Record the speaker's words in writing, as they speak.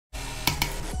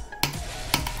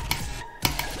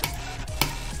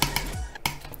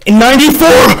In 94!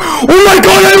 Oh my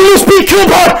god, I almost beat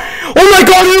Killbot! Oh my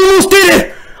god, I almost did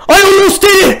it! I almost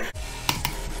did it!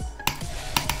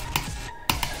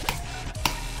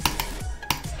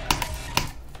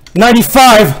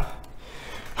 '95.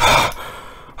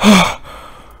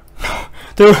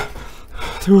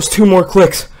 There was 2 more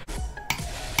clicks.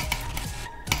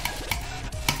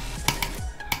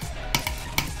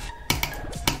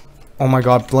 Oh my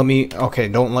god, let me, okay,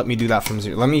 don't let me do that from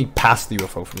 0. Let me pass the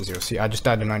UFO from 0. See, I just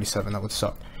died to 97, that would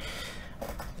suck.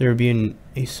 There would be an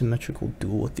asymmetrical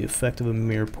duel with the effect of a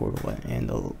mirror portal and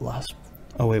the last,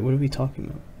 oh wait, what are we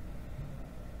talking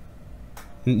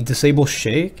about? Disable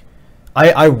shake?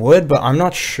 I would, but I'm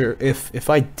not sure if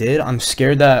I did. I'm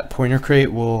scared that pointer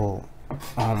crate will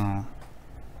not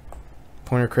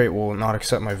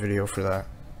accept my video for that.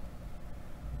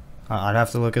 I'd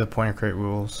have to look at the pointer crate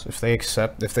rules. If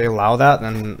they allow that,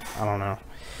 then I don't know.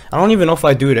 I don't even know if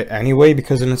I do it anyway,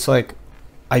 because then it's like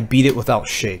I beat it without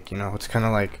shake, you know. It's kind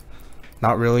of like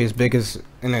not really as big as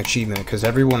an achievement, because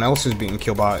everyone else is beating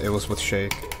Killbot. It was with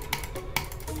shake,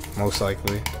 most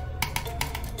likely.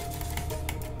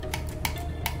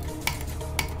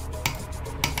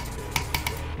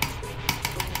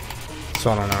 So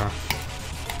I don't know.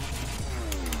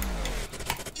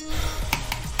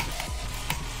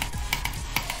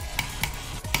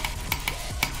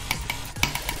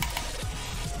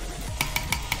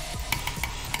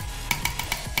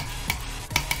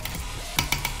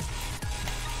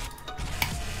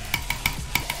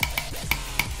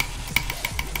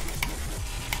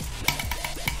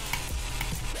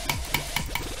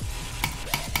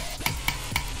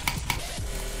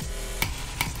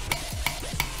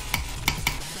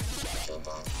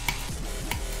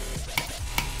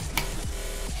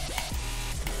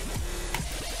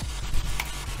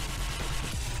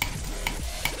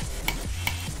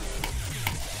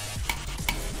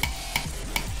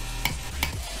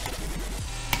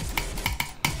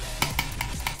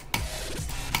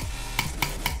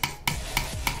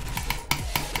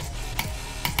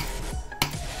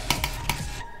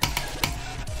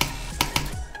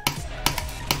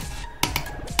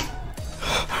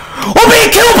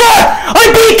 I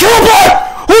beat Killbot!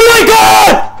 Oh my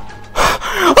god!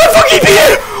 I fucking beat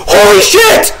it! Holy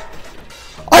shit!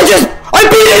 I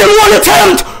beat it in 1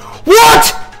 attempt! What?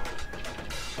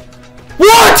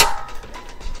 What?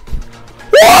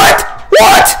 What?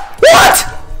 What? What?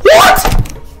 What?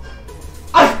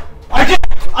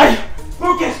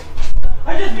 Lucas! I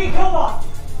just beat Killbot!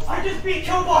 I just beat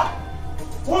Killbot!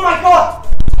 Oh my god!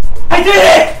 I did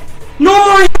it! No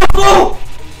more UFO!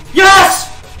 Yes!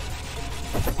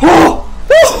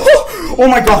 Oh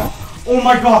my god! Oh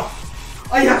my god!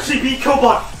 I actually beat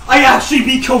Killbot! I actually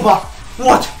beat Killbot!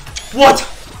 What? What?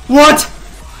 What?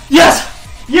 Yes!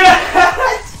 Yes!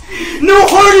 No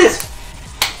hardest!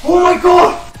 Oh my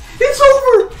god! It's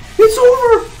over! It's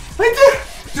over! I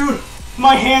did! Dude,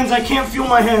 my hands, I can't feel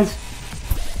my hands.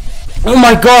 Oh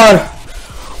my god!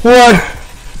 What?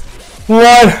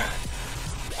 What?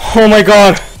 Oh my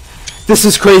god! This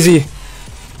is crazy!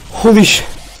 Holy shit!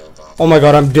 Oh my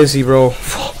god, I'm dizzy, bro.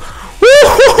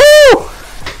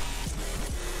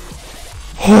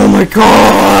 Oh my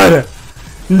god!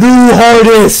 New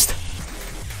hardest!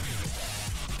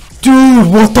 Dude,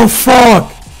 what the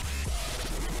fuck?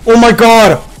 Oh my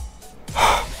god!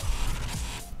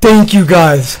 Thank you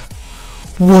guys.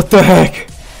 What the heck?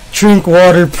 Drink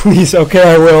water, please. Okay,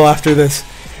 I will after this.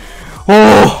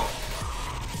 Oh!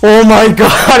 Oh my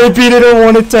god, I beat it in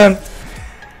 1 attempt.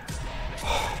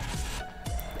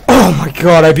 Oh my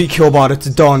god, I beat Killbot. It's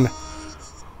done.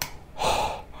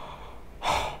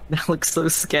 That looks so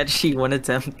sketchy. 1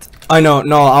 attempt. I know.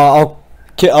 No, I'll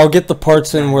get the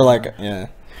parts in. We're like, yeah.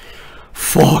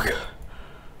 Fuck.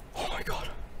 Oh my god.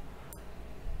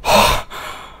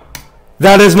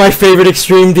 That is my favorite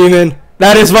extreme demon.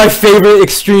 That is my favorite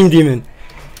extreme demon.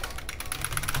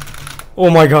 Oh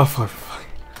my god. Fuck.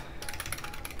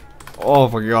 Oh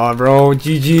my god, bro.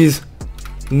 GG's.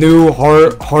 New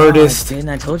hardest. Oh, dude,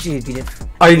 I told you beat it.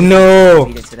 I know.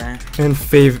 Beat it today. And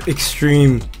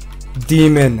extreme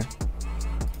demon.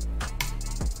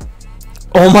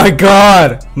 Oh my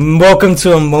god. Welcome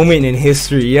to a moment in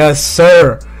history. Yes,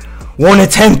 sir. 1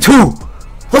 attempt 2.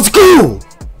 Let's go.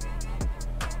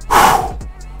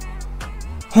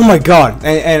 Oh my god.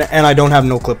 And I don't have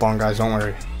no clip on, guys. Don't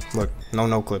worry. Look,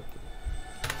 no clip.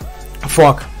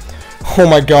 Fuck. Oh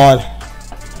my god.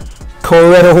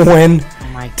 Coretta win. Oh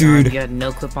my god, dude. You had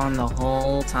no clip on the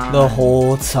whole time. The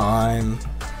whole time.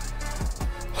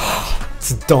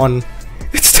 It's done.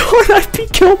 It's done. I beat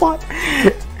Killbot.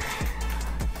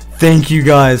 Thank you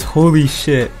guys. Holy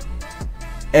shit.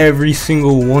 every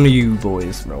single one of you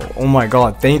boys, bro. Oh my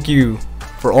god, thank you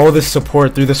for all this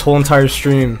support through this whole entire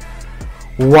stream.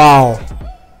 Wow.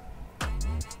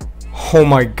 Oh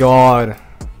my god.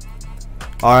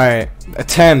 Alright,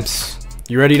 attempts.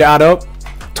 You ready to add up?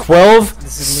 12,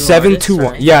 7, 2, 1.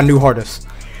 Right? Yeah, new hardest.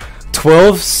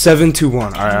 12, 7, 2,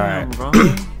 1. Alright,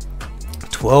 alright.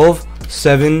 12,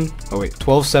 7. Oh, wait.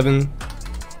 12, 7.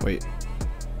 Wait.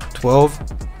 12,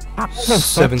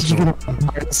 7, 2, 1.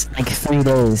 Like 3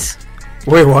 days.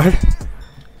 Wait, what?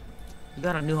 You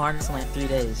got a new hardest in like 3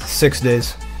 days. 6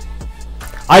 days.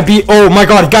 I beat. Oh my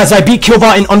god, guys, I beat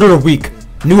Killbot in under a week.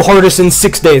 New hardest in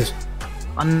 6 days.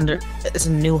 It's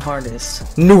a new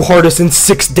hardest. New hardest in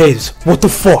 6 days. What the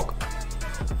fuck?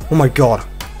 Oh my god.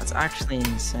 That's actually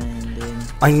insane, dude.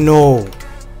 I know.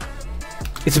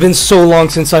 It's been so long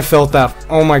since I felt that.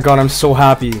 Oh my god, I'm so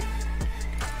happy.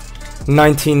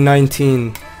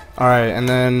 1919. Alright, and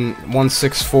then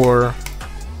 164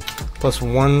 plus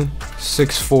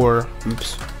 164.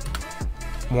 Oops.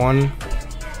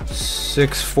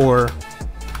 164.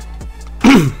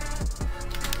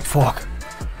 Fuck.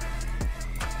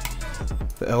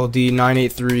 The LD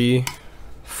 983.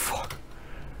 Fuck.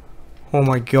 Oh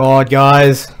my god,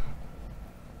 guys.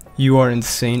 You are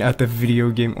insane at the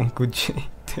video game, Uncle J.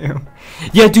 Damn.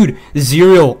 Yeah, dude,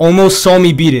 Zerial almost saw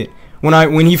me beat it.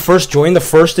 When he first joined, the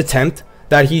first attempt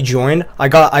that he joined,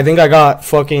 I think I got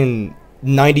fucking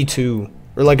 92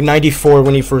 or like 94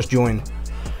 when he first joined.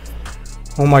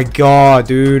 Oh my god,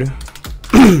 dude.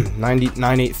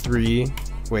 983.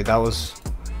 Wait, that was,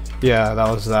 yeah, that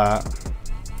was that.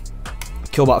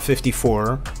 Killbot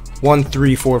 54.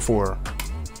 1344.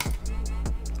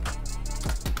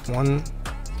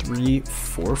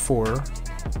 1344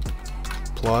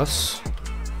 plus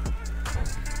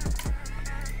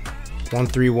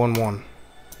 1311.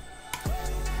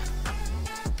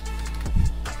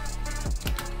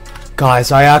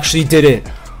 Guys, I actually did it.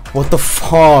 What the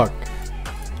fuck?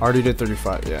 Already did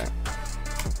 35, yeah.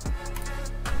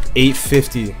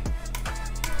 850.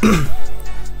 Oh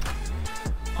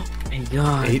my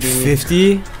god.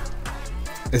 850? Dude.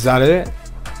 Is that it?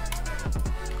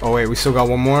 Oh wait, we still got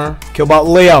one more. Killbot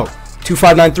layout.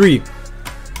 2593.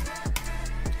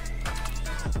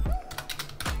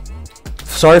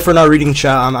 Sorry for not reading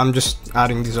chat. I'm just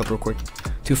adding these up real quick.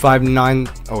 259.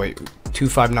 Oh wait,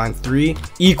 2593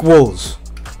 equals.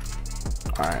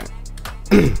 All right.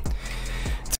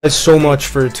 Thanks so much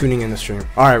for tuning in the stream.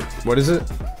 All right, what is it?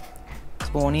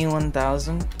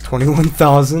 21,000.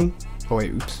 21,000. Oh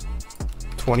wait, oops.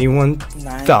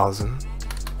 21,000.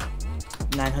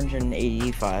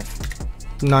 985.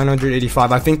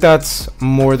 985. I think that's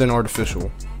more than artificial.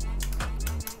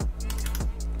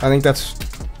 I think that's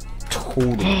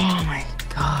total. Oh my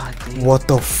god, dude. What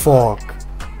the fuck?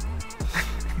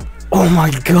 Oh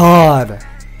my god.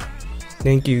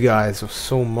 Thank you guys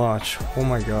so much. Oh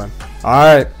my god.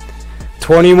 Alright.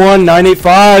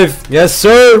 21,985. Yes,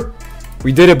 sir.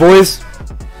 We did it, boys.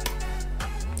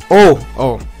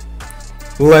 Oh.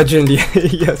 Legend.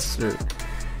 Yes, sir.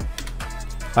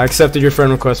 I accepted your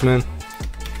friend request, man.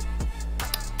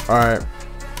 Alright.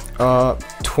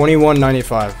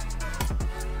 21,985.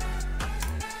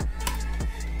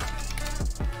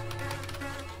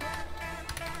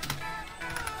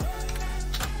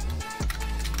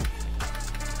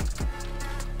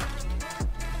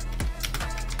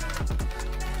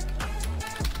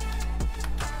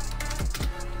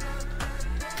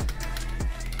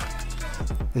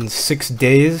 In 6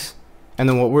 days? And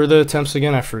then what were the attempts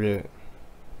again? I forget.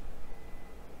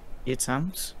 The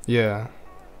attempts? Yeah.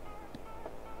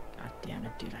 God damn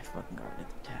it, dude. I fucking got rid of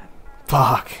the tab.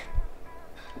 Fuck.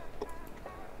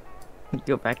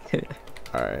 Go back to it.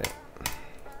 Alright.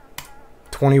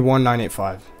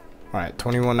 21,985. Alright,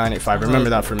 21,985. Remember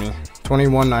that for me.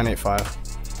 21,985.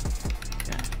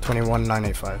 Okay.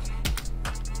 21,985.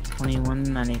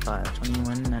 21.95,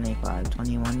 21.95,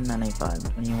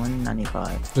 21.95,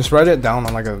 21.95. Just write it down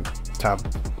on like a tab.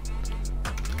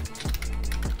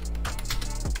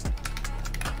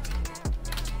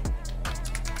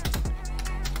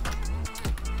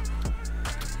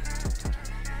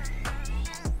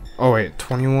 Oh wait,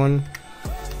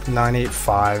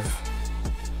 21,985.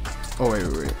 Oh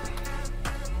wait.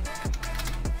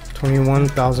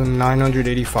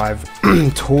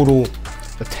 21,985 total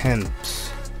attempts.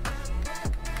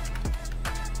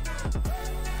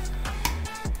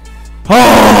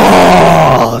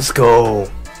 Oh, let's go.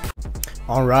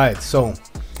 All right, so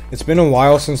it's been a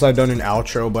while since I've done an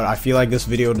outro, but I feel like this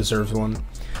video deserves one.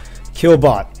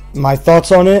 Killbot, my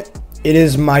thoughts on it. It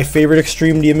is my favorite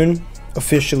extreme demon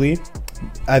officially.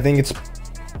 I think it's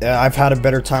I've had a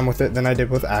better time with it than I did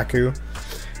with Aku.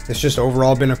 it's just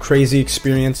overall been a crazy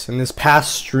experience. And this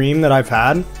past stream that I've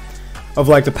had of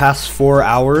like the past 4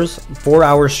 hours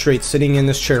straight sitting in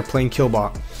this chair playing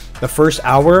Killbot. The first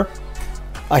hour,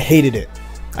 I hated it.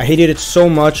 I hated it so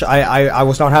much. I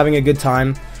was not having a good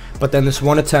time. But then this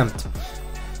one attempt,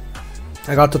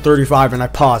 I got to 35 and I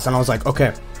paused and I was like,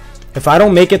 okay, if I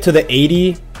don't make it to the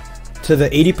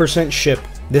 80% ship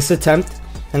this attempt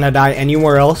and I die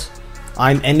anywhere else,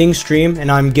 I'm ending stream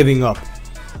and I'm giving up.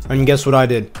 And guess what I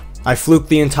did? I fluked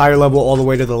the entire level all the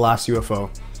way to the last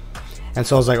UFO. And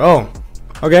so I was like, oh,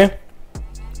 okay,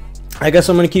 I guess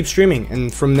I'm gonna keep streaming.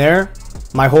 And from there,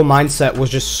 my whole mindset was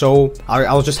just so,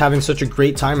 I was just having such a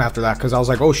great time after that, because I was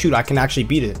like, oh shoot, I can actually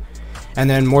beat it. And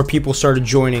then more people started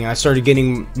joining, and I started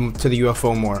getting to the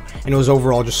UFO more, and it was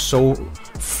overall just so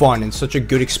fun and such a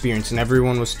good experience, and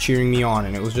everyone was cheering me on,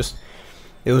 and it was just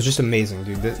amazing,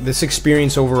 dude. This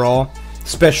experience overall,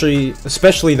 especially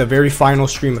the very final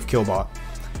stream of Killbot,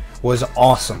 was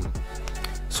awesome.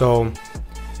 So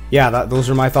yeah, those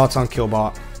are my thoughts on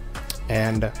Killbot,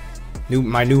 and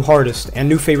my new hardest and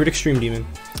new favorite extreme demon.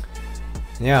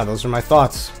 Yeah, those are my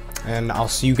thoughts, and I'll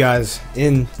see you guys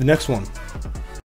in the next one.